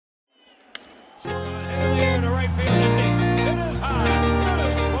Hit in the air to right field and deep. It is high. It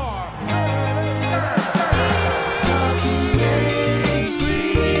is far. It is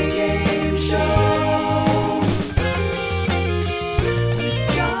Pregame show.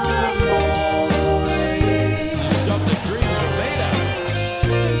 John Boy. stuff that dreams are made of.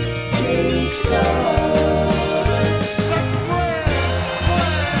 Jake Suggs.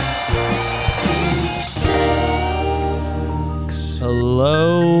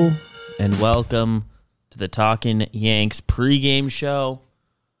 Hello and welcome to the Talkin' Yanks pregame show.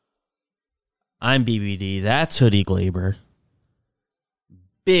 I'm BBD. That's Hoodie Glaber.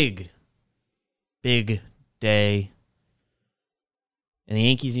 Big day. And the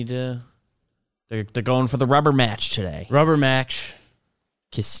Yankees need to... They're going for the rubber match today. Rubber match.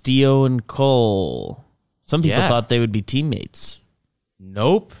 Castillo and Cole. Some people Yeah. thought they would be teammates.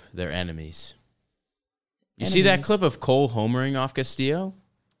 Nope, they're enemies. You see that Enemies. clip of Cole homering off Castillo?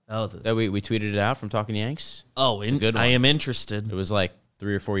 Oh, That we tweeted it out from Talking Yanks? a good one. I am interested. It was like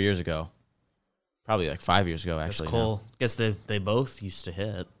 3 or 4 years ago. Probably like 5 years ago, That's actually. Cole. Guess they both used to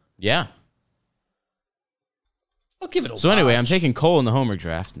hit. Yeah. I'll give it a So anyway, I'm watch. taking Cole in the homer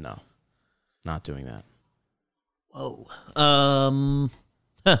draft. No, not doing that. Whoa.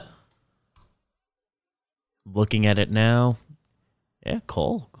 Looking at it now. Yeah,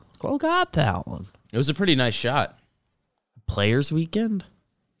 Cole got that one. It was a pretty nice shot. Players weekend?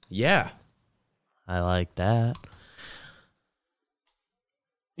 Yeah. I like that.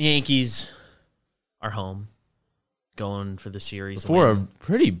 The Yankees are home. Going for the series. Before a win.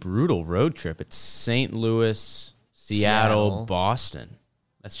 pretty brutal road trip. It's St. Louis, Seattle, Boston.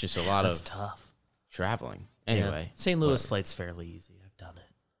 That's just a lot That's of tough. traveling. Yeah. Anyway. St. Louis whatever. flight's fairly easy. I've done it.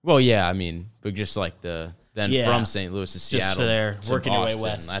 Well, yeah, I mean, but just like Yeah. from St. Louis to Seattle, to there, working your way Boston,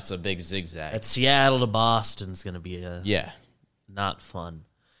 west. That's a big zigzag. At Seattle to Boston's going to be yeah, not fun.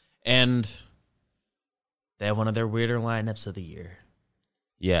 And they have one of their weirder lineups of the year.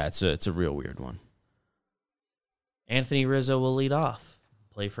 yeah, it's a real weird one. Anthony Rizzo will lead off,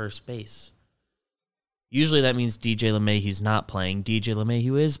 play first base. Usually that means DJ LeMahieu's not playing. DJ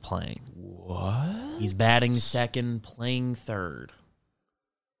LeMahieu is playing. What? He's batting second, playing third.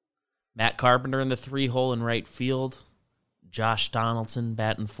 Matt Carpenter in the 3-hole in right field. Josh Donaldson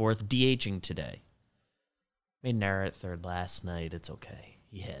batting fourth, DHing today. Made an error at third last night. It's okay.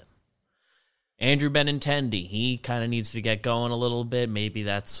 He hit. Andrew Benintendi, he kind of needs to get going a little bit. Maybe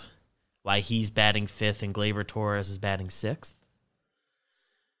that's why he's batting fifth and Gleyber Torres is batting sixth.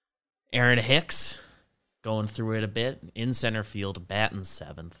 Aaron Hicks going through it a bit. In center field, batting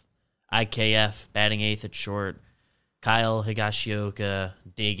seventh. IKF batting eighth at short. Kyle Higashioka,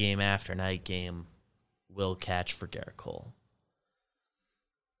 day game after night game, will catch for Garrett Cole.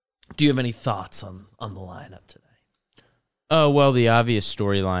 Do you have any thoughts on the lineup today? Oh, well, the obvious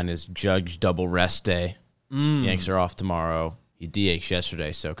storyline is Judge double rest day. Yanks are off tomorrow. He DH'd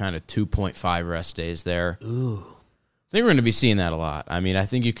yesterday, so kind of 2.5 rest days there. Ooh. I think we're going to be seeing that a lot. I mean, I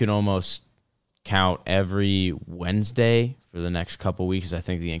think you can almost count every Wednesday for the next couple weeks. I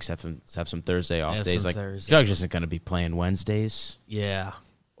think the Yanks have some Thursday off Yeah, days. some Like Thursday. Judge isn't going to be playing Wednesdays. Yeah.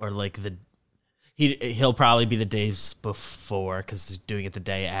 Or like he'll probably be the days before because doing it the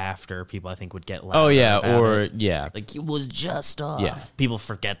day after, people I think would get louder. Oh yeah, about or it. yeah, Like it was just off. Yeah. People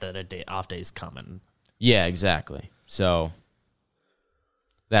forget that off day's coming. yeah, exactly. So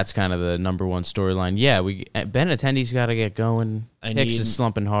that's kind of the number one storyline. Yeah, Benintendi's got to get going. Hicks is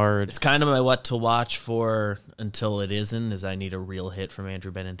slumping hard. It's kind of my what to watch for until it isn't, is I need a real hit from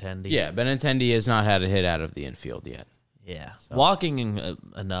Andrew Benintendi. Yeah, Benintendi has not had a hit out of the infield yet. Yeah. Walking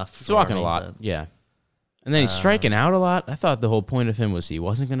enough. He's walking a lot. Yeah. And then he's striking out a lot. I thought the whole point of him was he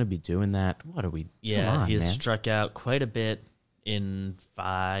wasn't going to be doing that. What are we? Yeah, Come on, he has man. struck out quite a bit in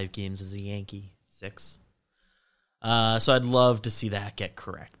 5 games as a Yankee. 6. So I'd love to see that get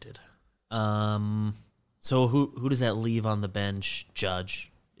corrected. So who does that leave on the bench?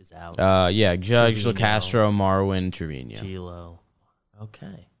 Judge is out. Yeah, Judge, Trevino. LeCastro, Marwin, Trevino. Tilo.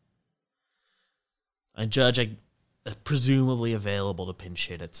 Okay. And Judge, presumably available to pinch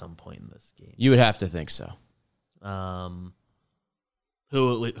hit at some point in this game. You would have to think so.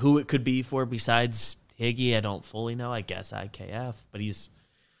 Who it could be for besides Higgy, I don't fully know. I guess IKF, but he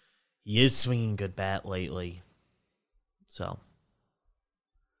is swinging good bat lately. So,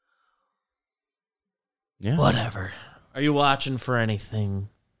 Yeah. whatever. Are you watching for anything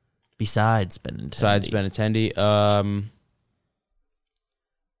besides Benintendi? Besides Benintendi, I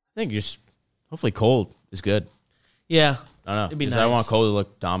think just hopefully Cole is good. Yeah, I don't know. It'd be 'Cause I nice. want Cole to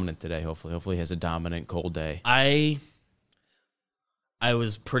look dominant today. Hopefully he has a dominant Cole day. I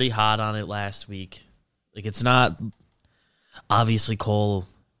was pretty hot on it last week. Like, it's not obviously Cole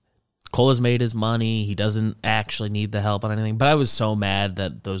Cole has made his money. He doesn't actually need the help on anything. But I was so mad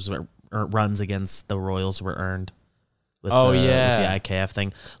that those runs against the Royals were earned. With with the IKF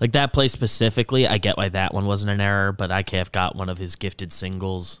thing. Like that play specifically, I get why that one wasn't an error, but IKF got one of his gifted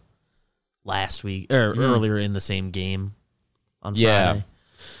singles last week or earlier in the same game on Friday.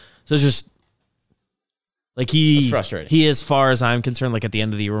 So it's just like That's frustrating. He, as far as I'm concerned, like at the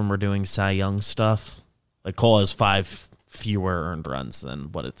end of the year when we're doing Cy Young stuff, like Cole has 5 fewer earned runs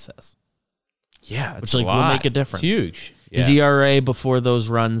than what it says. Yeah, which like will make a difference. It's huge. Yeah. His ERA before those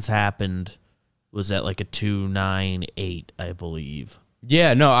runs happened was at like a 2.98, I believe.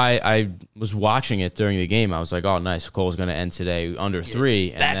 Yeah, no, I was watching it during the game. I was like, oh, nice. Cole's going to end today under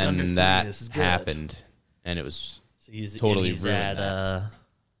 3. Back And under then 3. that This is good. happened. And it was He's totally he's ruined at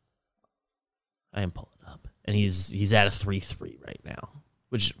I am pulling up, and he's at a 3.3 right now,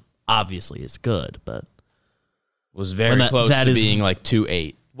 which obviously is good, but was very close to being like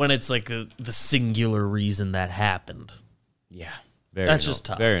 2.8. When it's like the singular reason that happened. Yeah, that's just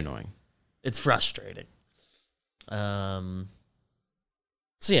tough. Very annoying. It's frustrating. So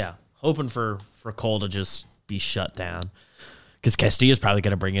yeah, hoping for Cole to just be shut down, because Castillo's probably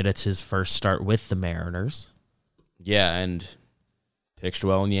going to bring it. It's his first start with the Mariners. Yeah, and pitched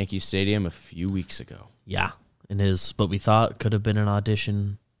well in Yankee Stadium a few weeks ago. Yeah, but we thought could have been an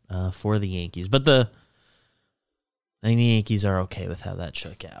audition for the Yankees. But I think the Yankees are okay with how that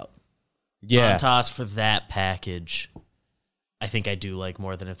shook out. Yeah. Montas for that package, I think I do like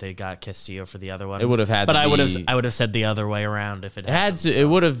more than if they got Castillo for the other one. It would have had but to I would have said the other way around if it happened. It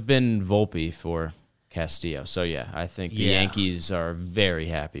would have been Volpe for Castillo. So yeah, I think the Yankees are very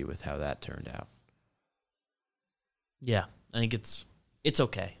happy with how that turned out. Yeah, I think it's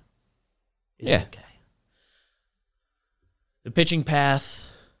okay. It's okay. The pitching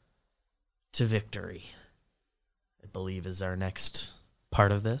path to victory, I believe, is our next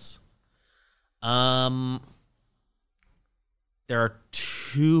part of this. There are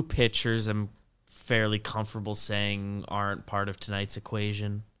 2 pitchers I'm fairly comfortable saying aren't part of tonight's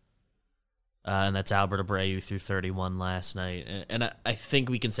equation. And that's Albert Abreu threw 31 last night. And I think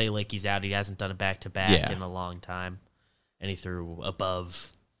we can say like he's out. He hasn't done a back-to-back in a long time. And he threw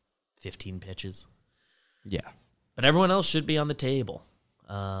above 15 pitches. Yeah. But everyone else should be on the table.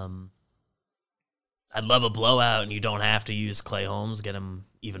 I'd love a blowout and you don't have to use Clay Holmes, get him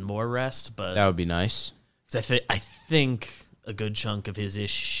even more rest. But that would be nice. I think a good chunk of his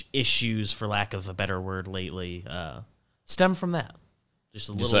issues, for lack of a better word lately, stem from that. Just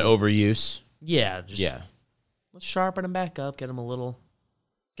a little like overuse. Yeah. Let's sharpen him back up, get him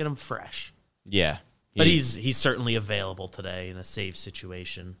fresh. Yeah. But he's certainly available today in a safe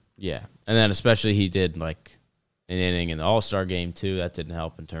situation. Yeah. And then especially he did like an inning in the All-Star game too. That didn't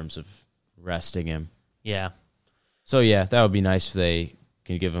help in terms of resting him. Yeah. So yeah, that would be nice if they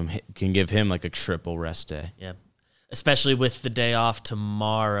can give him like a triple rest day. Yeah. Especially with the day off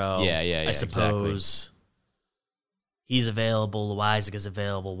tomorrow. Yeah, I suppose he's available. Loizaga's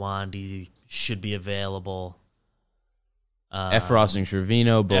available. Wandy should be available. Efros and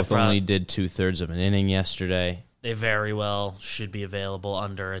Trevino both only did 2/3 of an inning yesterday. They very well should be available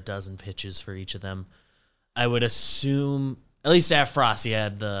under a dozen pitches for each of them. I would assume at least Efros he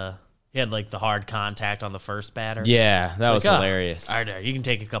had like the hard contact on the first batter. Yeah, that was hilarious. All right, you can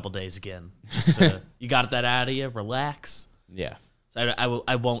take a couple days again. You got that out of you. Relax. Yeah. So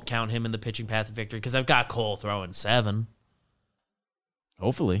I won't count him in the pitching path of victory because I've got Cole throwing 7.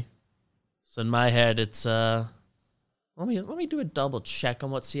 Hopefully. So in my head, it's let me do a double check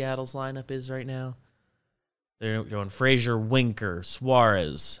on what Seattle's lineup is right now. They're going Frazier, Winker,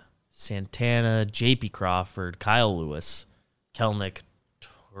 Suarez, Santana, J.P. Crawford, Kyle Lewis, Kelnick,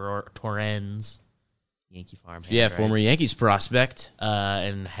 Torrens, Yankee farm. Yeah, former Yankees prospect.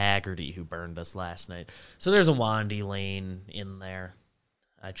 And Haggerty, who burned us last night. So there's a Wandy Lane in there.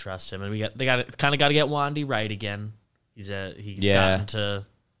 I trust him, and they got to get Wandy right again. He's gotten to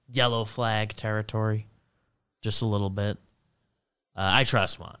yellow flag territory just a little bit. I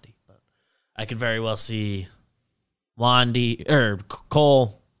trust Wandy, but I could very well see Wandy or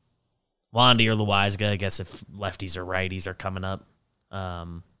Cole, Wandy or Loizaga. I guess if lefties or righties are coming up,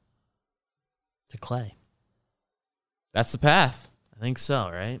 to Clay. That's the path. I think so,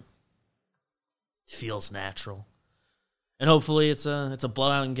 right? Feels natural. And hopefully it's a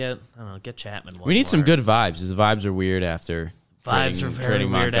blowout and get Chapman one. We need more. some good vibes. The vibes are weird after trading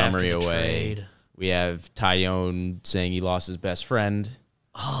Montgomery after the away. Trade. We have Tyone saying he lost his best friend.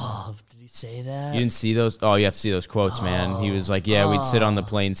 Oh, did he say that? You didn't see those? Oh, you have to see those quotes, man. He was like, we'd sit on the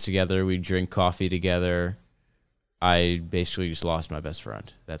planes together. We'd drink coffee together. I basically just lost my best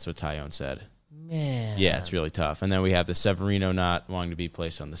friend. That's what Tyone said. Man. Yeah, it's really tough. And then we have the Severino not wanting to be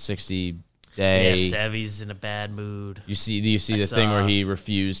placed on the 60-day. Yeah, Sevy's in a bad mood. Do you see the saw thing where he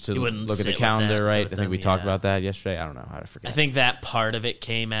refused to he wouldn't look at the sit with calendar, them, right? sit I with think we them, talked yeah. about that yesterday. I don't know how to forget. I think that part of it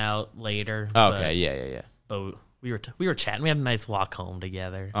came out later. Okay, yeah. But we were chatting. We had a nice walk home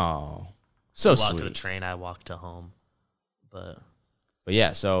together. Oh, so I walked to the sweet. train. I walked to home. But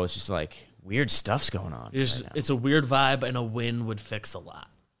Yeah, so it's just like weird stuff's going on. Right now. it's a weird vibe, and a win would fix a lot.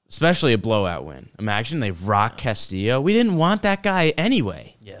 Especially a blowout win. Imagine they rock Castillo. We didn't want that guy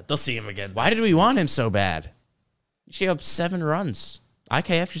anyway. Yeah, they'll see him again. Why did we want him so bad? He gave up 7 runs.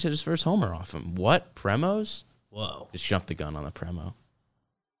 IKF just hit his first homer off him. What? Premos? Whoa, Just jumped the gun on the Premo.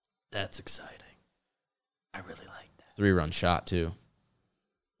 that's exciting. I really like that. 3-run shot, too.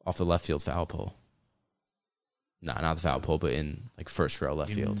 Off the left field foul pole. No, not the foul pole, but in like first row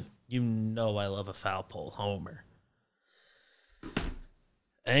left field. You know I love a foul pole homer.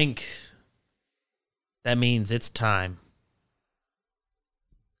 I think that means it's time.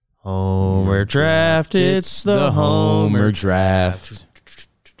 Homer draft, it's the Homer draft.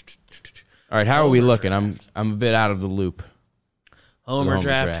 All right, how are we Homer looking? I'm a bit out of the loop. Homer Homer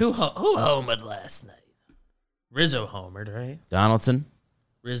draft. draft. Who homered last night? Rizzo homered, right? Donaldson.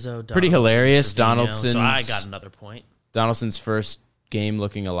 Rizzo, Pretty Donaldson, hilarious. Trevino. Donaldson's- So I got another point. Donaldson's first game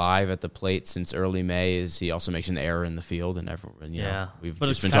looking alive at the plate since early May is he also makes an error in the field, and everyone, you know, we've but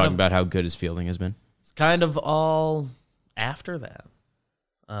just it's been kind talking of- about how good his fielding has been. It's kind of all after that.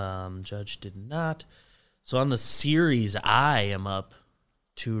 Judge did not. So on the series, I am up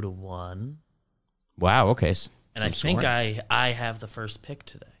 2-1, Wow. Okay. and I think I have the first pick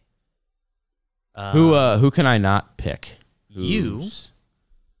today. Who can I not pick? You Who's-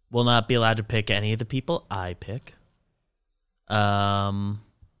 will not be allowed to pick any of the people I pick. And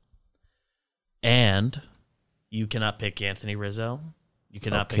you cannot pick Anthony Rizzo. You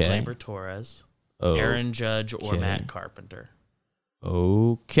cannot pick Okay. Gleyber Torres, Oh, Aaron Judge, or okay. Matt Carpenter.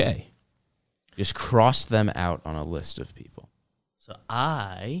 Okay. Just cross them out on a list of people. So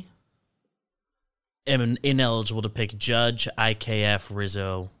I am ineligible to pick Judge, IKF,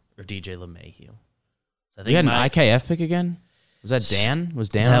 Rizzo, or DJ LeMahieu. So I We had an my- IKF pick again? Was that Dan? Was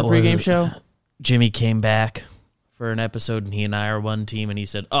Dan That on the pregame was- show? Jimmy came back for an episode, and he and I are one team, and he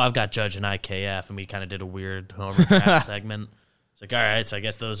said, "Oh, I've got Judge and IKF," and we kind of did a weird Homer draft segment. It's like, all right, so I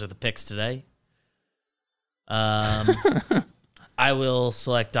guess those are the picks today. I will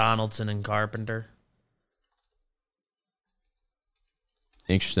select Donaldson and Carpenter,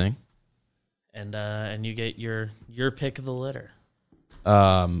 Interesting. and you get your pick of the litter.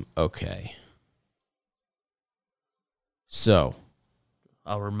 Okay. So,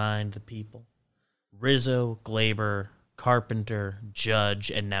 I'll remind the people: Rizzo, Gleyber, Carpenter,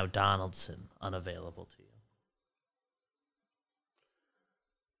 Judge, and now Donaldson unavailable to you.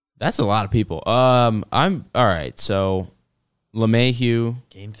 that's a lot of people. I'm all right. So, LeMahieu.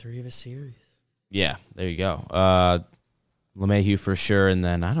 Game 3 of a series. Yeah, there you go. LeMahieu for sure, and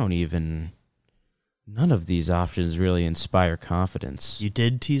then none of these options really inspire confidence. You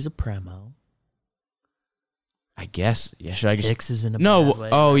did tease a Premo. I guess. Yeah, should I just Hicks is in a No, bad way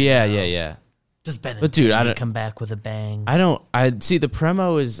oh right yeah, now. yeah. Does Ben But dude, I don't- come back with a bang? I see the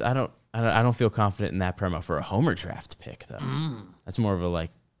Premo is I don't feel confident in that Premo for a homer draft pick though. That's more of a like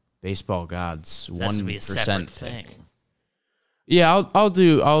baseball gods That has to be a 1% separate thing. thing. Yeah, I'll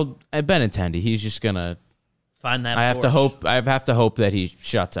Benintendi. He's just gonna Find that. I have to hope that he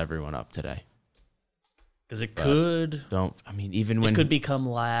shuts everyone up today. because it could. Even when It could become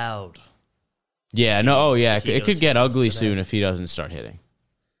loud. Yeah, no, oh yeah, He it goes could get against ugly today. soon if he doesn't start hitting.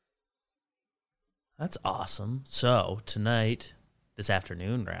 That's awesome. So tonight, this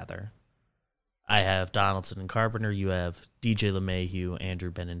afternoon rather, I have Donaldson and Carpenter. You have DJ LeMahieu,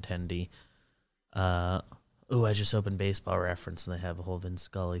 Andrew Benintendi. I just opened Baseball Reference and they have a whole Vin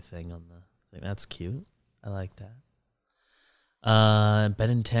Scully thing on the thing. That's cute. I like that.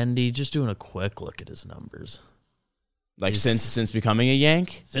 Benintendi, just doing a quick look at his numbers. Like He's- since becoming a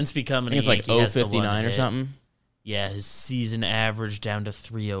Yank, Since becoming I think it's a like Yankee, he has the 059 one or hit. something. Yeah, his season average down to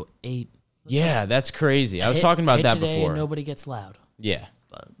 308. Yeah, that's crazy. I was talking about that today, before. Nobody gets loud. Yeah,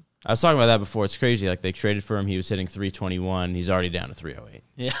 But I was talking about that before. It's crazy. Like they traded for him, he was hitting 321. He's already down to 308.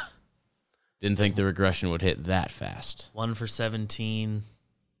 yeah, Didn't think the regression would hit that fast. 1 for 17.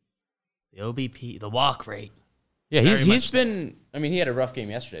 The OBP, the walk rate. Yeah, Very he's much been. I mean, he had a rough game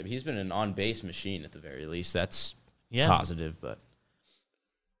yesterday, but he's been an on base machine at the very least. That's Yeah, positive, but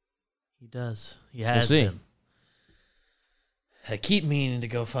he does. He has see. been. I keep meaning to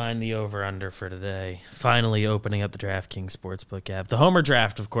go find the over-under for today. Finally opening up the DraftKings Sportsbook app. The Homer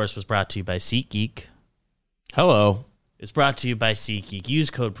Draft, of course, was brought to you by SeatGeek. hello. is brought to you by SeatGeek. Use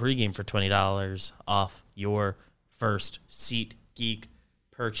code pregame for $20 off your first SeatGeek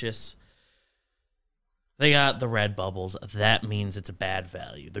purchase. They got the red bubbles. That means it's a bad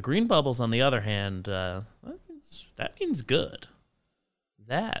value. The green bubbles, on the other hand, that means good.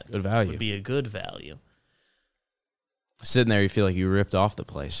 That Good value. would be a good value. Sitting there, you feel like you ripped off the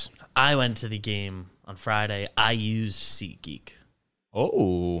place. I went to the game on Friday. I used SeatGeek.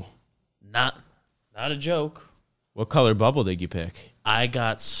 Oh. Not a joke. What color bubble did you pick? I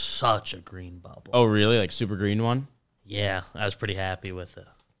got such a green bubble. Oh, really? Like super green one? Yeah, I was pretty happy with it.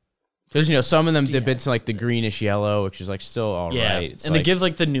 Because, some of them dip into like the greenish yellow, which is like still all Yeah, right. It's and like, they give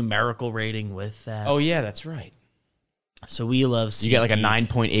like the numerical rating with that. oh, yeah, that's right. So we love SeatGeek. You get like a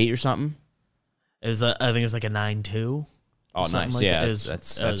 9.8 or something? I think it was like a 9.2. Oh, something nice. like Yeah, that.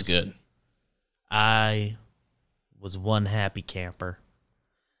 that's good. I was one happy camper.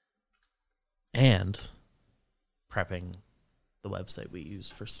 And prepping the website we use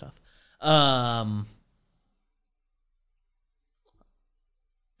for stuff.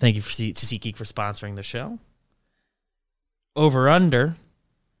 Thank you to SeatGeek for sponsoring the show. Over under.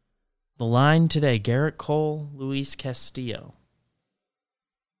 The line today, Garrett Cole, Luis Castillo.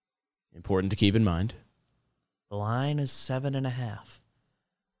 Important to keep in mind. The line is 7.5.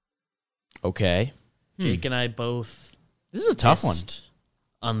 Okay. Jake and I both This is a tough one. missed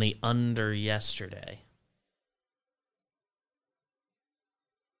on the under yesterday.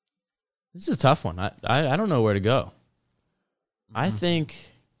 This is a tough one. I don't know where to go. I Mm-hmm.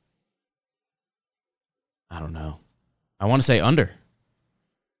 think, I don't know. I want to say under.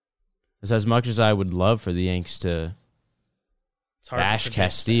 Because as much as I would love for the Yanks to It's hard to bash predict.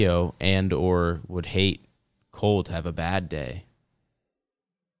 Castillo and or would hate Cole to have a bad day,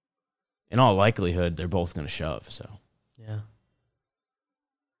 in all likelihood, they're both going to shove. So Yeah.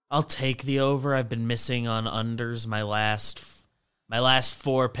 I'll take the over. I've been missing on unders. My last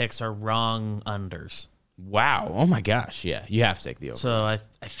 4 picks are wrong unders. wow. Oh, my gosh. Yeah, you have to take the over. So I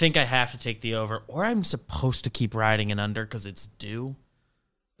think I have to take the over, or I'm supposed to keep riding an under because it's due.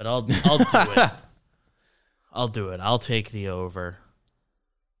 But I'll do it. I'll do it. I'll take the over.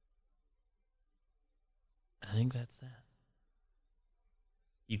 I think that's that.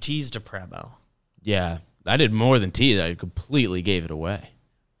 You teased a Prebo. Yeah, I did more than tease. I completely gave it away.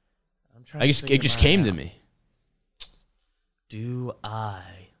 I'm trying. It just came to me. Do I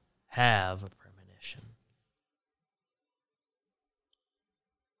have a premonition?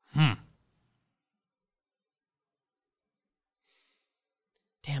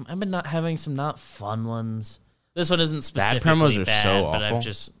 Damn, I've been not having some not fun ones. This one isn't specifically promos are bad, so but awful. I've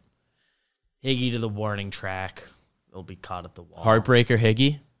just Higgy to the warning track. It'll be caught at the wall. Heartbreaker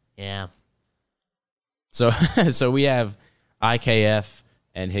Higgy. Yeah. So we have IKF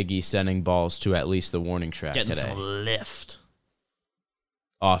and Higgy sending balls to at least the warning track Getting today some lift.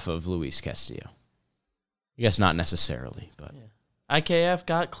 off of Luis Castillo. I guess not necessarily, but IKF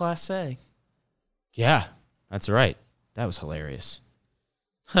got Class A. yeah, that's right. That was hilarious.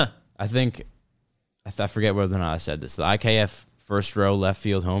 Huh. I think I forget whether or not I said this. The IKF first row left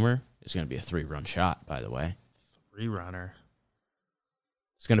field homer is going to be a 3-run shot, by the way. 3-runner.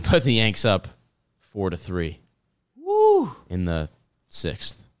 It's going to put the Yanks up 4-3. Woo! In the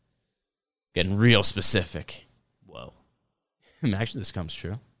 6th. Getting real specific. Whoa. Actually, this comes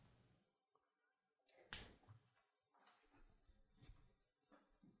true.